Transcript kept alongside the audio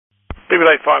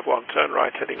BB851, turn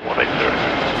right, heading 180.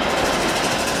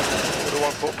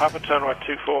 Order 14 Papa, turn right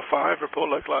 245, report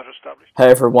localizer established.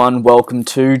 Hey everyone, welcome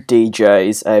to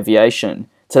DJ's Aviation.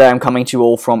 Today I'm coming to you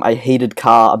all from a heated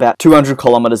car about 200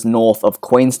 kilometers north of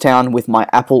Queenstown with my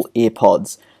Apple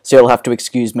EarPods, so you'll have to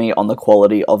excuse me on the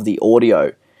quality of the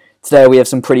audio. Today we have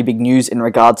some pretty big news in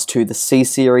regards to the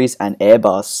CSeries and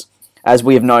Airbus. As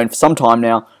we have known for some time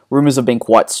now, rumours have been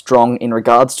quite strong in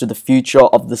regards to the future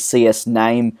of the CS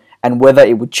name and whether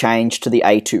it would change to the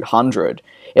A200.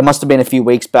 It must have been a few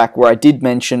weeks back where I did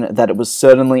mention that it was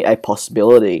certainly a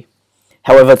possibility.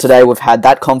 However, today we've had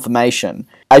that confirmation.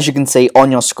 As you can see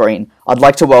on your screen, I'd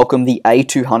like to welcome the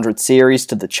A200 series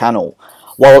to the channel.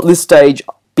 While at this stage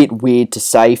a bit weird to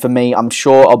say for me, I'm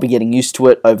sure I'll be getting used to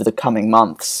it over the coming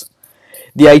months.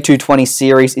 The A220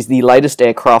 series is the latest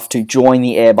aircraft to join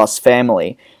the Airbus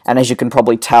family, and as you can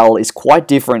probably tell is quite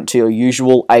different to your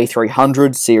usual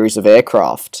A300 series of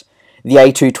aircraft. The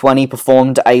A220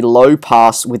 performed a low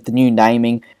pass with the new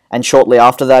naming, and shortly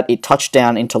after that it touched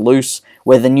down in Toulouse,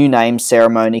 where the new name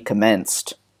ceremony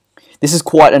commenced. This is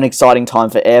quite an exciting time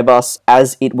for Airbus,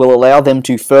 as it will allow them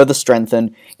to further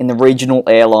strengthen in the regional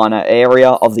airliner area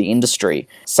of the industry,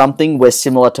 something where,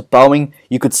 similar to Boeing,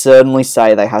 you could certainly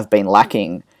say they have been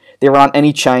lacking. There aren't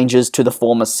any changes to the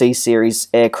former C-Series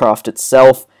aircraft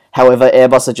itself. However,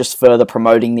 Airbus are just further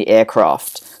promoting the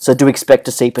aircraft, so do expect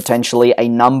to see potentially a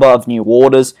number of new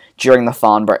orders during the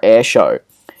Farnborough Air Show.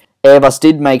 Airbus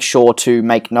did make sure to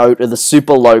make note of the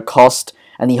super low cost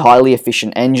and the highly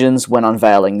efficient engines when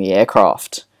unveiling the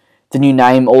aircraft. The new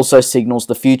name also signals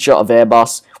the future of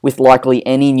Airbus with likely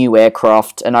any new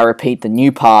aircraft, and I repeat, the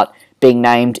new part being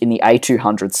named in the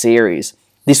A200 series.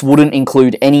 This wouldn't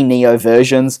include any Neo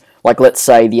versions, like let's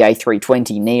say the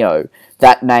A320 Neo.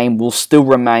 That name will still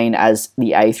remain as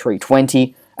the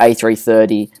A320,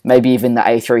 A330, maybe even the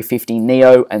A350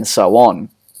 Neo, and so on.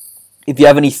 If you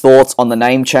have any thoughts on the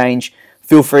name change,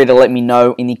 feel free to let me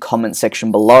know in the comment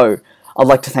section below. I'd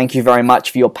like to thank you very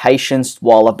much for your patience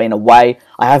while I've been away.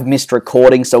 I have missed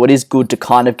recording, so it is good to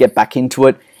kind of get back into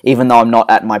it, even though I'm not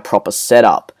at my proper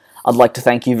setup. I'd like to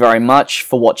thank you very much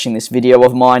for watching this video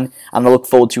of mine, and I look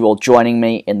forward to you all joining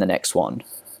me in the next one.